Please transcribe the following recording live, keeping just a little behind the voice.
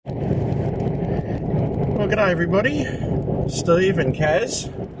Well, g'day everybody. Steve and Kaz.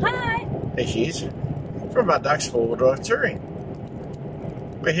 Hi. There she is. From our Ducks 4-wheel drive touring.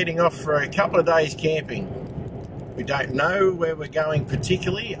 We're heading off for a couple of days camping. We don't know where we're going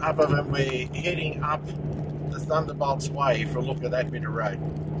particularly, other than we're heading up the Thunderbolts Way for a look at that bit of road.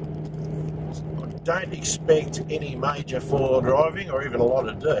 I don't expect any major 4-wheel driving or even a lot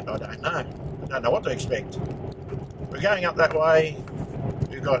of dirt. I don't know. I don't know what to expect. We're going up that way.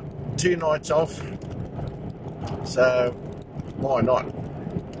 We've got 2 nights off. So why not?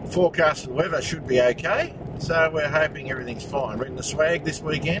 Forecast the weather should be okay, so we're hoping everything's fine. We're in the swag this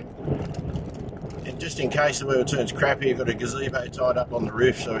weekend, and just in case the weather turns crappy, we've got a gazebo tied up on the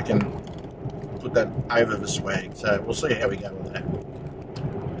roof so we can put that over the swag. So we'll see how we go with that.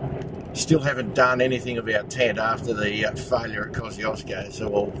 Still haven't done anything of our tent after the failure at Kosciuszko, so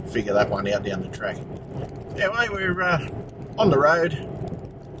we'll figure that one out down the track. Anyway, we're on the road.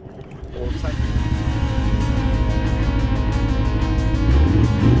 We'll take our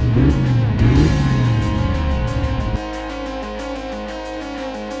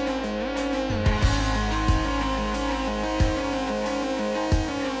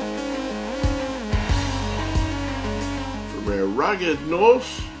rugged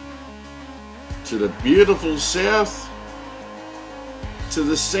north to the beautiful south to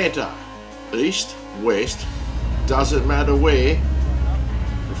the centre, east, west, doesn't matter where.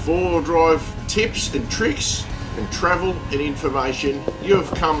 For 4-wheel drive tips and tricks and travel and information, you've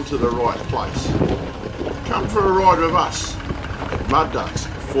come to the right place. Come for a ride with us at Mud Ducks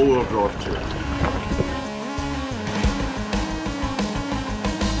 4-wheel drive tour.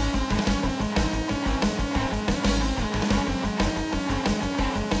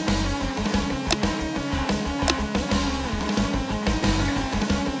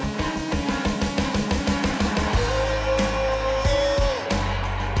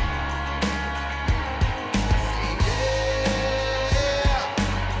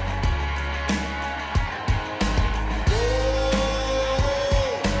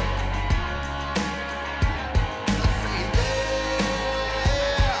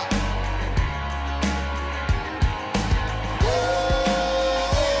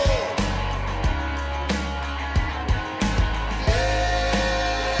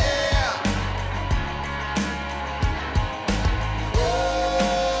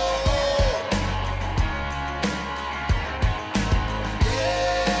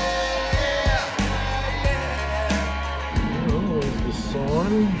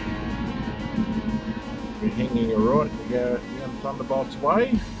 We're hanging a right to go down Thunderbolts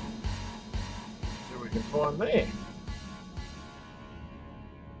Way. See what we can find there.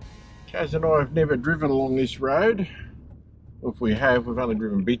 Kaz and I have never driven along this road. Well, if we have, we've only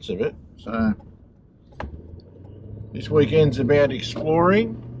driven bits of it. So this weekend's about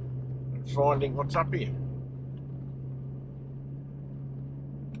exploring and finding what's up here.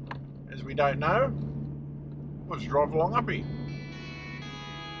 As we don't know, let's drive along up here.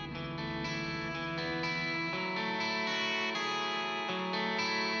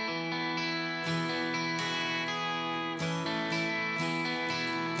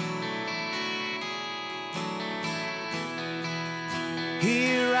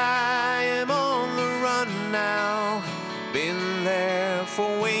 Here I am on the run now, been there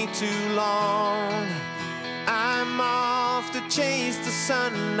for way too long. I'm off to chase the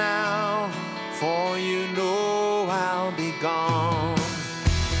sun now, for you know I'll be gone.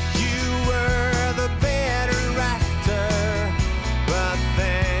 You were the better actor, but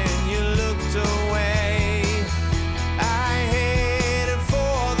then you looked away. I headed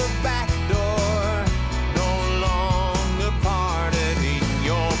for the back door, no longer parted in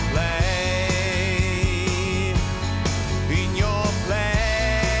your play, in your play.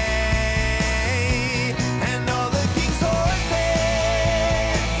 And all the king's horses,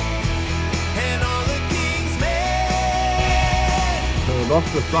 and all the king's men. Turned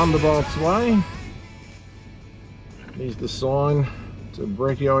off the Thunderbolts Way. Here's the sign to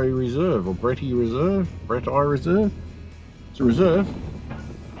Bretti Reserve, or Bretti Reserve, Bretti Reserve. It's a reserve.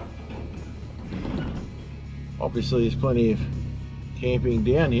 Obviously there's plenty of camping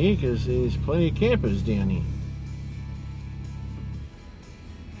down here because there's plenty of campers down here.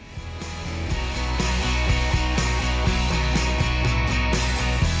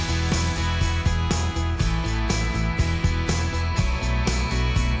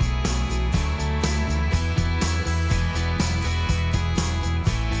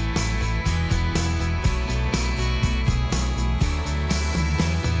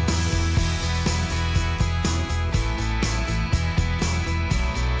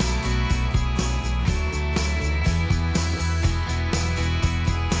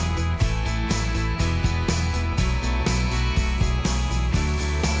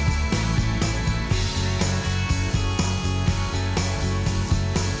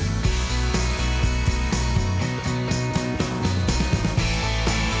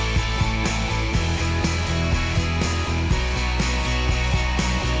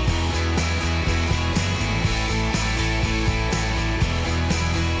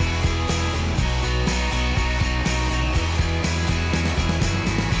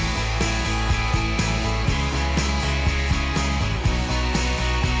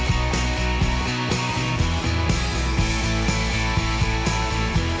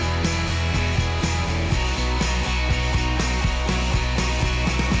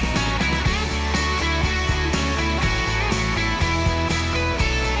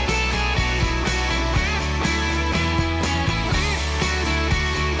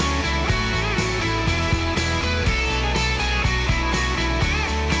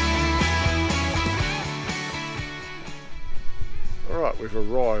 Right,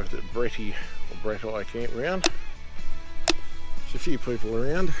 we've arrived at Bretty campground. There's a few people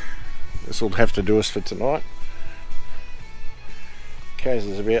around. This will have to do us for tonight. Kaz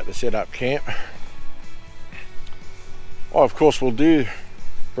is about to set up camp. I, of course, will do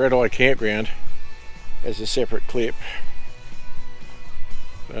Bretty campground as a separate clip,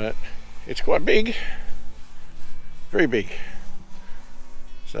 but it's quite big, very big.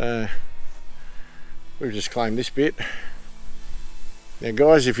 So we've just claimed this bit. Now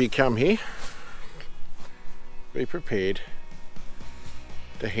guys, if you come here, be prepared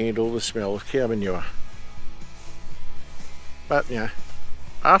to handle the smell of cow manure. But you know,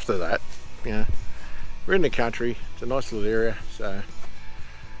 after that, you know, we're in the country, it's a nice little area, so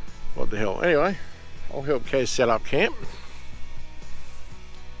what the hell. Anyway, I'll help Kaz set up camp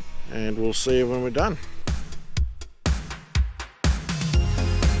and we'll see you when we're done.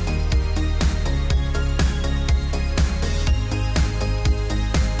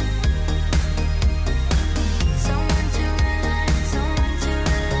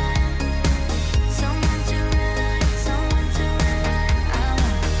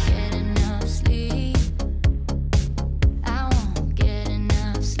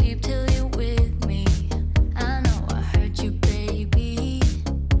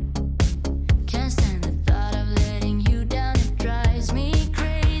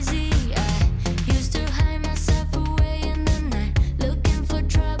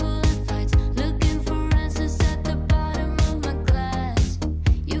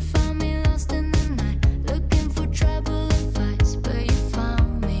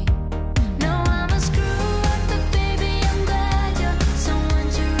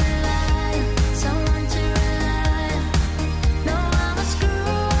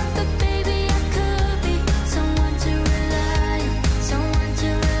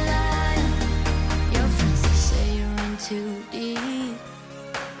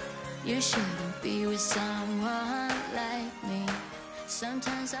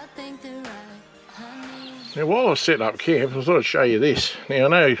 Now while I was setting up camp, I thought I'd show you this. Now I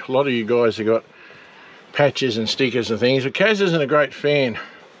know a lot of you guys have got patches and stickers and things, but Kaz isn't a great fan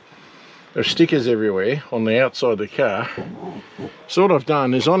of stickers everywhere on the outside of the car. So what I've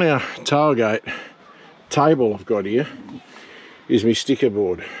done is on our tailgate table I've got here is my sticker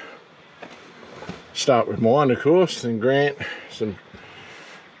board. Start with mine, of course, then Grant, some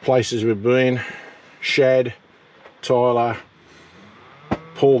places we've been, Shad, Tyler,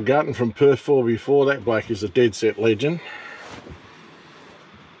 Paul Gutton from Perth 4 before. That bloke is a dead set legend.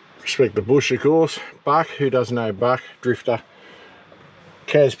 Respect the bush, of course. Buck, who doesn't know Buck, drifter.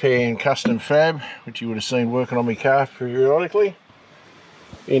 Kazpan Custom Fab, which you would have seen working on my car periodically.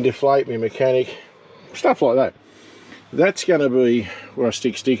 Indeflate, my mechanic, stuff like that. That's going to be where I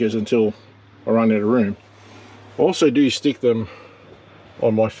stick stickers until I run out of room. I also do stick them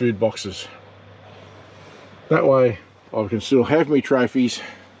on my food boxes. That way I can still have my trophies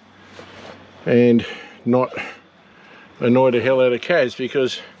and not annoy the hell out of Kaz,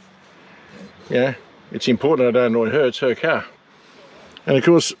 because yeah, it's important I don't annoy her, it's her car. And of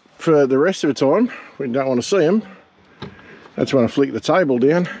course for the rest of the time we don't want to see them, that's when I flick the table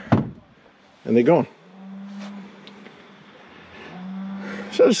down and they're gone.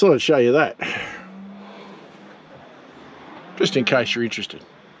 So I just thought I'd show you that, just in case you're interested.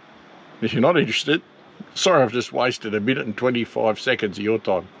 If you're not interested, sorry, I've just wasted 1 minute and 25 seconds of your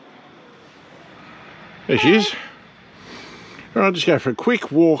time. There she is. Right, I'll just go for a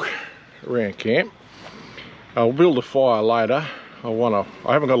quick walk around camp. I'll build a fire later. I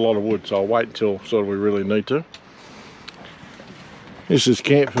haven't got a lot of wood, so I'll wait until sort of we really need to. This is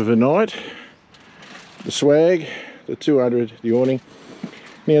camp for the night. The swag, the 200, the awning.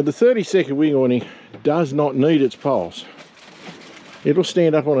 Now the 30-second wing awning does not need its poles. It'll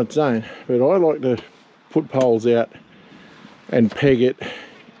stand up on its own, but I like to put poles out and peg it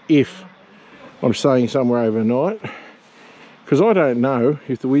if I'm staying somewhere overnight, because I don't know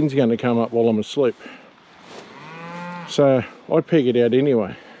if the wind's going to come up while I'm asleep. So I peg it out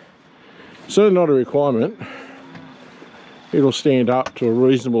anyway. Certainly not a requirement. It'll stand up to a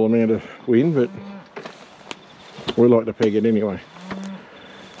reasonable amount of wind, but we like to peg it anyway.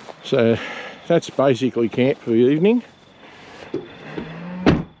 So that's basically camp for the evening.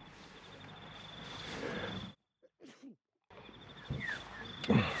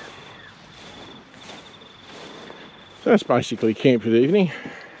 So that's basically camp for the evening,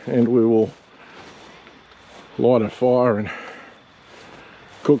 and we will light a fire and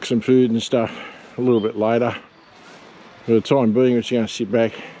cook some food and stuff a little bit later. For the time being, we're just going to sit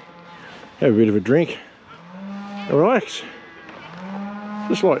back, have a bit of a drink and relax,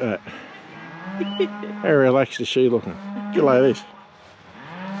 just like that. How relaxed is she looking? Look at this.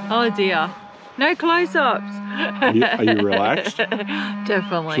 Oh dear. No close-ups. Are you relaxed?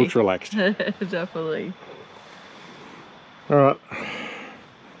 Definitely. She looks relaxed. Definitely. Alright.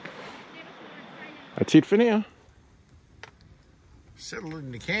 That's it for now. Settled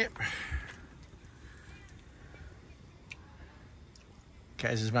into camp.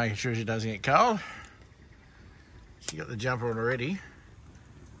 Kaz is making sure she doesn't get cold. She got the jumper on already.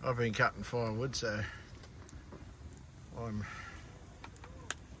 I've been cutting firewood, so I'm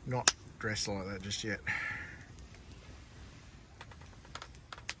not dressed like that just yet.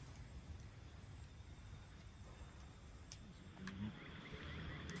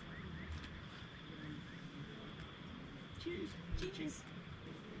 Cheers.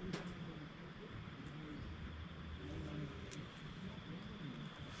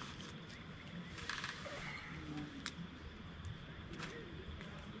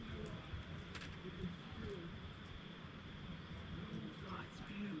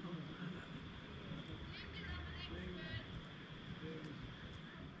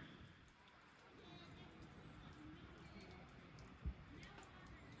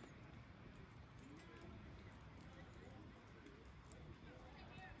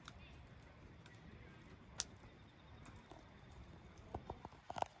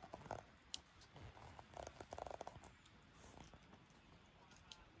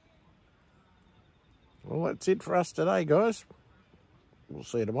 Well, that's it for us today, guys. We'll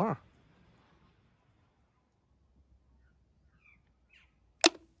see you tomorrow.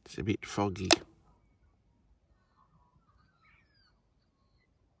 It's a bit foggy.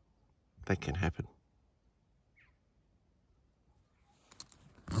 That can happen.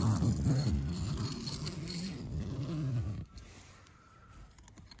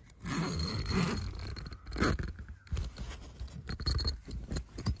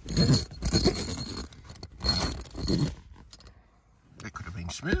 That could have been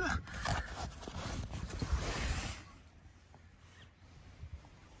smoother.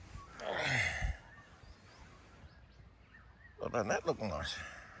 Well, doesn't that look nice?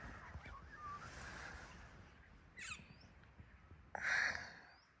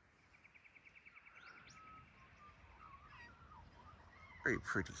 Very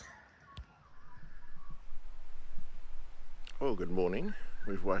pretty. Well, good morning.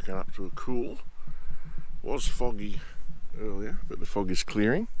 We've woken up to a cool. It was foggy earlier, but the fog is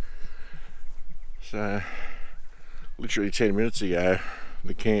clearing. So, literally 10 minutes ago,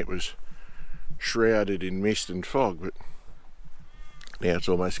 the camp was shrouded in mist and fog, but now it's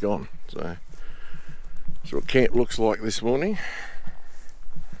almost gone. So, that's what camp looks like this morning.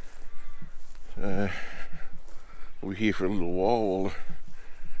 We're here for a little while the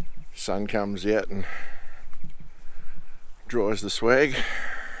sun comes out and dries the swag.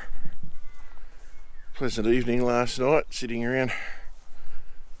 Pleasant evening last night, sitting around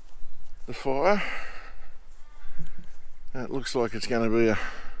the fire. It looks like it's going to be a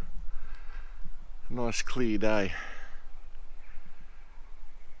nice clear day.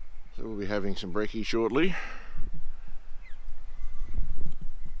 So we'll be having some brekkie shortly.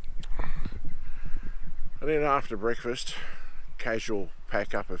 And then after breakfast, casual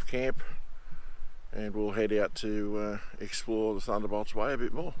pack up of camp, and we'll head out to explore the Thunderbolts Way a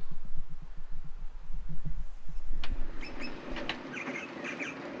bit more.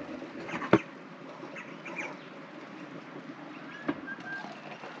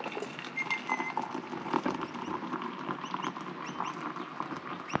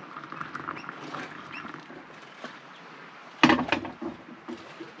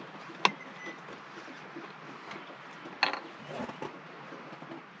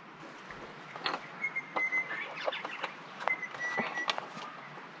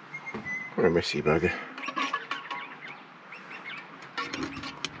 What a messy bugger.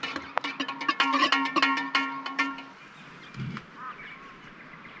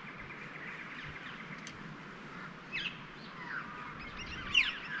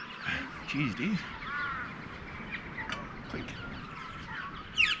 Jeez, dude. Quick.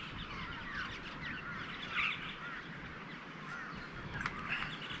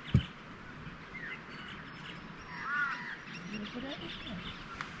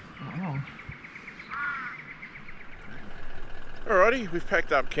 Alrighty, we've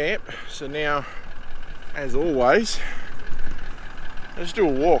packed up camp, so now, as always, let's do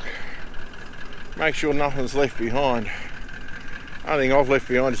a walk. Make sure nothing's left behind. Only thing I've left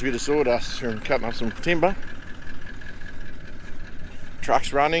behind is a bit of sawdust from cutting up some timber.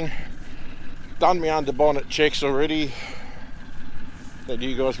 Truck's running. Done my under bonnet checks already that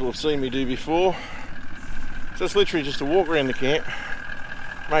you guys will have seen me do before. So it's literally just a walk around the camp,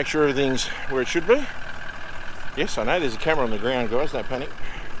 make sure everything's where it should be. Yes, I know there's a camera on the ground, guys, don't panic.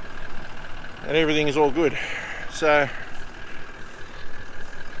 and everything is all good. So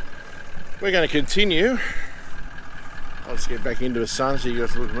we're going to continue. I'll just get back into the sun so you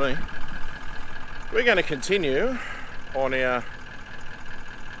guys look at me. We're going to continue on our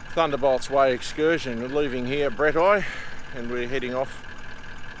Thunderbolts Way excursion. We're leaving here at Brett Eye and we're heading off.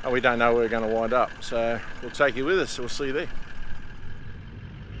 Oh, we don't know where we're going to wind up, so we'll take you with us. We'll see you there.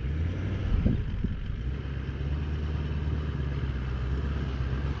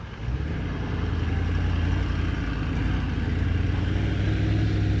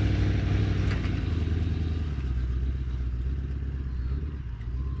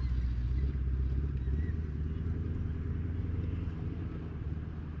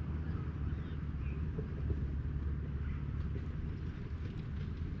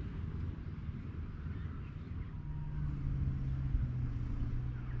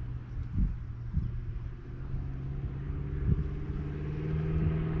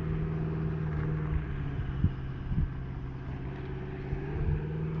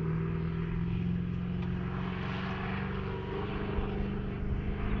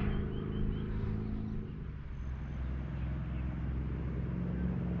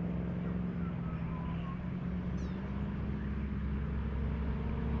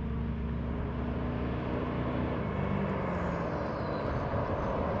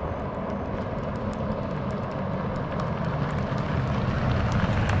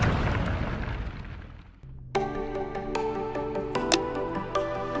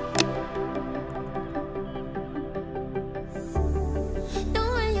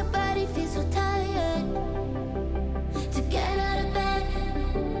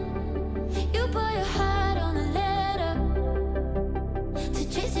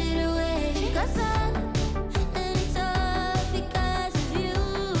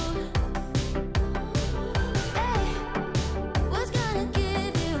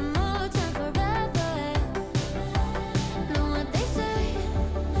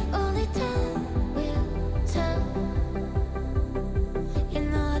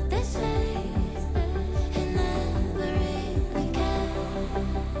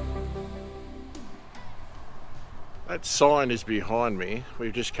 That sign is behind me.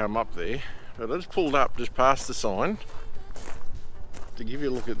 We've just come up there, but I just pulled up just past the sign to give you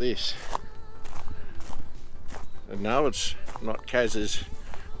a look at this. And no, it's not Kaz's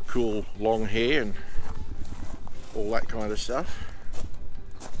cool long hair and all that kind of stuff.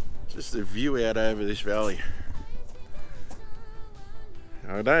 It's just the view out over this valley.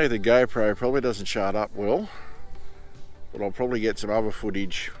 I know the GoPro probably doesn't show it up well, but I'll probably get some other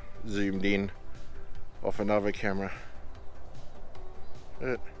footage zoomed in off another camera.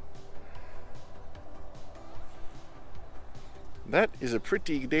 That is a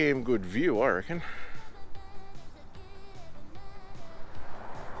pretty damn good view, I reckon.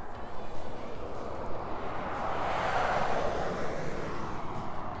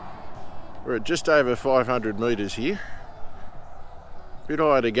 We're at just over 500 metres here. Bit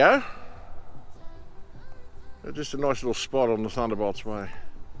higher to go. But just a nice little spot on the Thunderbolts Way.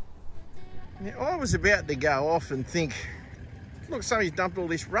 Now, I was about to go off and think, look, somebody's dumped all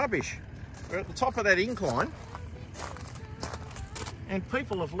this rubbish. We're at the top of that incline and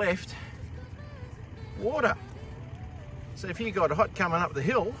people have left water. So if you got hot coming up the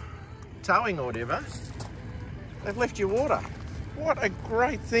hill, towing or whatever, they've left you water. What a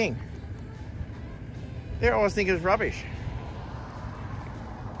great thing. There I was thinking it was rubbish.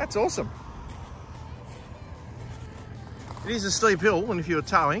 That's awesome. It is a steep hill, and if you were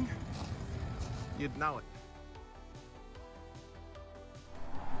towing, you'd know it.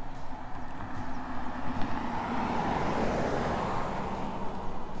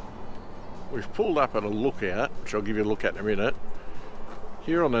 We've pulled up at a lookout, which I'll give you a look at in a minute.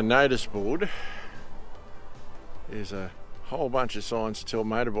 Here on the notice board, there's a whole bunch of signs to tell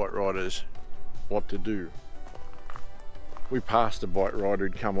motorbike riders what to do. We passed a bike rider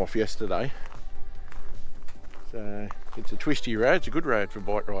who'd come off yesterday. So it's a twisty road, it's a good road for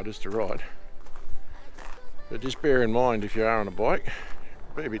bike riders to ride. But just bear in mind, if you are on a bike,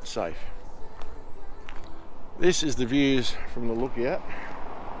 be a bit safe. This is the views from the lookout.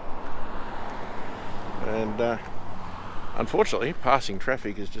 And unfortunately, passing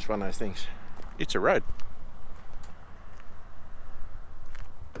traffic is just one of those things. It's a road.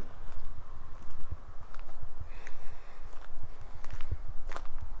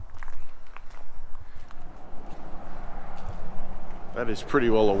 That is pretty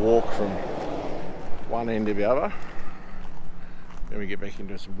well a walk from one end to the other. Then we get back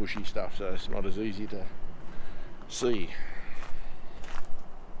into some bushy stuff, so it's not as easy to see.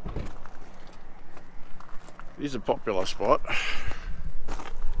 It is a popular spot.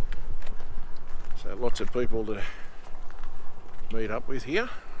 lots of people to meet up with here,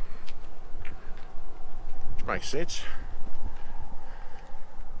 which makes sense.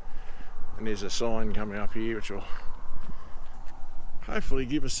 And there's a sign coming up here which will hopefully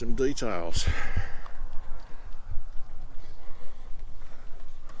give us some details.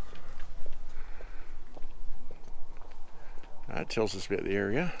 It tells us about the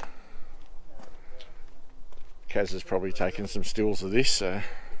area. Kaz has probably taken some stills of this, so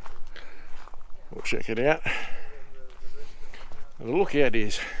we'll check it out. The lookout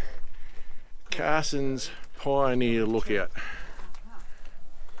is Carson's Pioneer Lookout.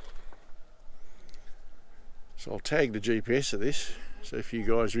 So I'll tag the GPS of this, so if you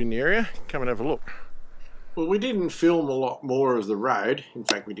guys are in the area, come and have a look. Well, we didn't film a lot more of the road. In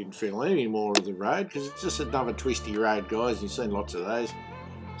fact, we didn't film any more of the road because it's just another twisty road, guys. You've seen lots of those.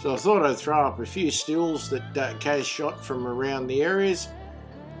 So I thought I'd throw up a few stills that Kaz shot from around the areas.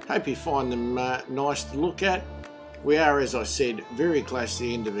 Hope you find them nice to look at. We are, as I said, very close to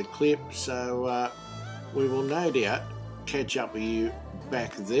the end of the clip, so we will no doubt catch up with you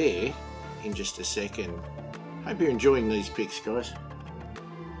back there in just a second. Hope you're enjoying these pics, guys.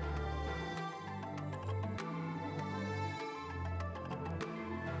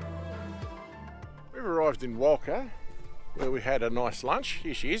 We've arrived in Walcha, where we had a nice lunch.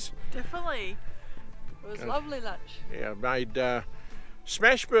 Here she is. Definitely. It was lovely lunch. Yeah, I made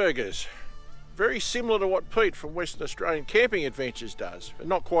smash burgers. Very similar to what Pete from Western Australian Camping Adventures does, but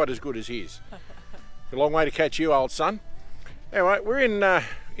not quite as good as his. A long way to catch you, old son. Anyway, we're in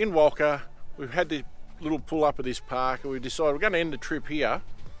Walcha. We've had the little pull up of this park, and we decided we're going to end the trip here.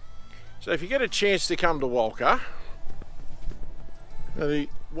 So if you get a chance to come to Walcha, now the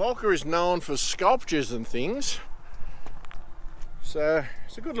Walcha is known for sculptures and things, so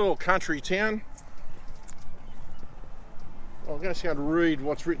it's a good little country town. I'm going to see how to read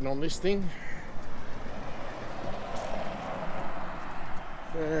what's written on this thing.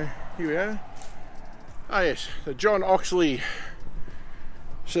 Here we are. Oh yes, the John Oxley,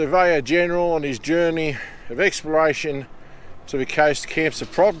 Surveyor General, on his journey of exploration to the coast camped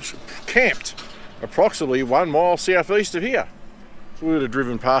approximately 1 mile southeast of here. So we would have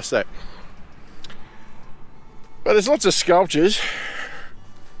driven past that. But there's lots of sculptures.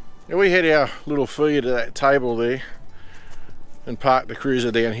 Now we had our little feed at that table there and parked the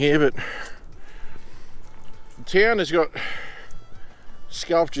cruiser down here, but the town has got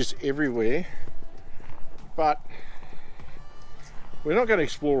sculptures everywhere, but we're not going to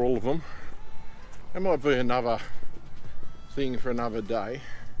explore all of them. That might be another thing for another day.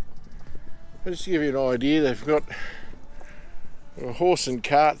 But just to give you an idea, they've got a horse and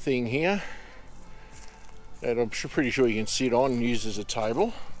cart thing here that I'm pretty sure you can sit on and use as a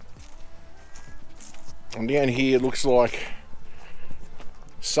table. And down here it looks like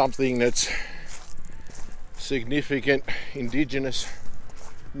something that's significant indigenous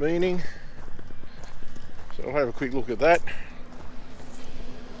meaning. So I'll have a quick look at that.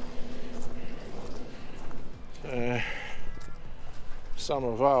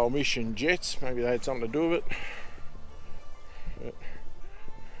 Summervale Mission Jets, maybe they had something to do with it. But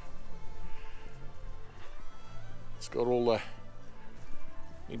it's got all the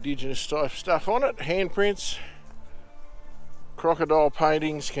indigenous type stuff on it, handprints, crocodile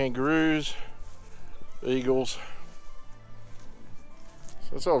paintings, kangaroos, eagles.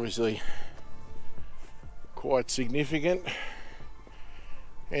 So it's obviously quite significant.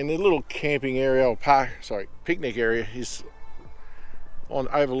 And the little camping area, or picnic area, is on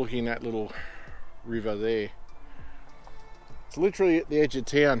overlooking that little river there. It's literally at the edge of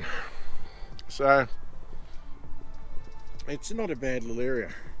town, so it's not a bad little area.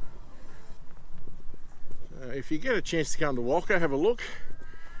 If you get a chance to come to Walcha, have a look.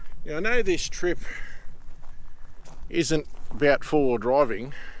 Now, I know this trip isn't about four-wheel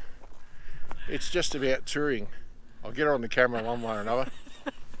driving, it's just about touring. I'll get her on the camera one way or another.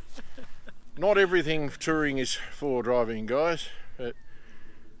 Not everything touring is four-wheel driving, guys, but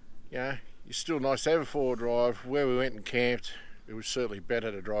yeah, it's still nice to have a four-wheel drive. Where we went and camped, it was certainly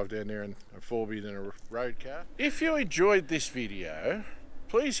better to drive down there in a 4B than a road car. If you enjoyed this video,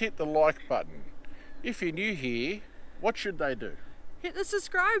 please hit the like button. If you're new here, what should they do? Hit the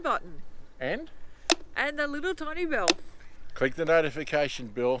subscribe button. And the little tiny bell. Click the notification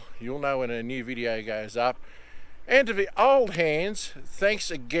bell. You'll know when a new video goes up. And to the old hands,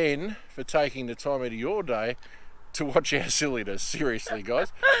 thanks again for taking the time out of your day to watch our silliness. Seriously,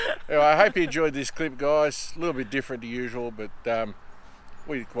 guys. Anyway, I hope you enjoyed this clip, guys. A little bit different to usual, but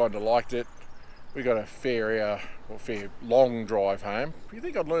we kind of liked it. We got a fair long drive home. You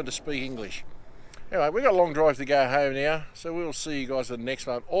think I'd learn to speak English? Anyway, we got a long drive to go home now, so we'll see you guys in the next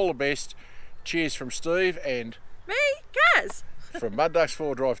one. All the best. Cheers from Steve and Me, Kaz. from Mud Ducks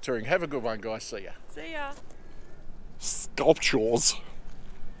 4 Drive Touring. Have a good one, guys. See ya. See ya. Sculptures.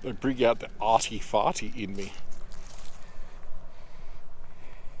 They bring out the arty farty in me.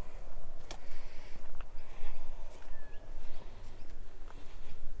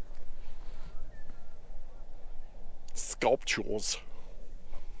 Sculptures.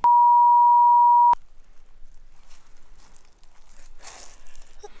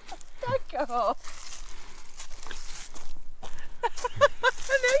 Don't go off. I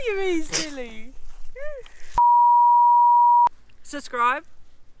know you're being silly. Subscribe.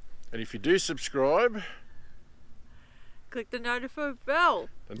 And if you do subscribe, Click the notify bell.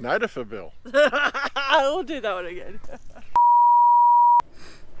 the notify bell. I'll do that one again.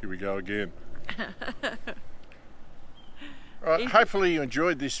 Here we go again. Alright, hopefully you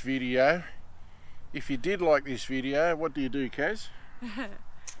enjoyed this video. If you did like this video, what do you do, Kaz?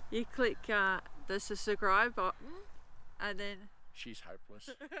 You click the subscribe button and then She's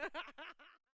hopeless.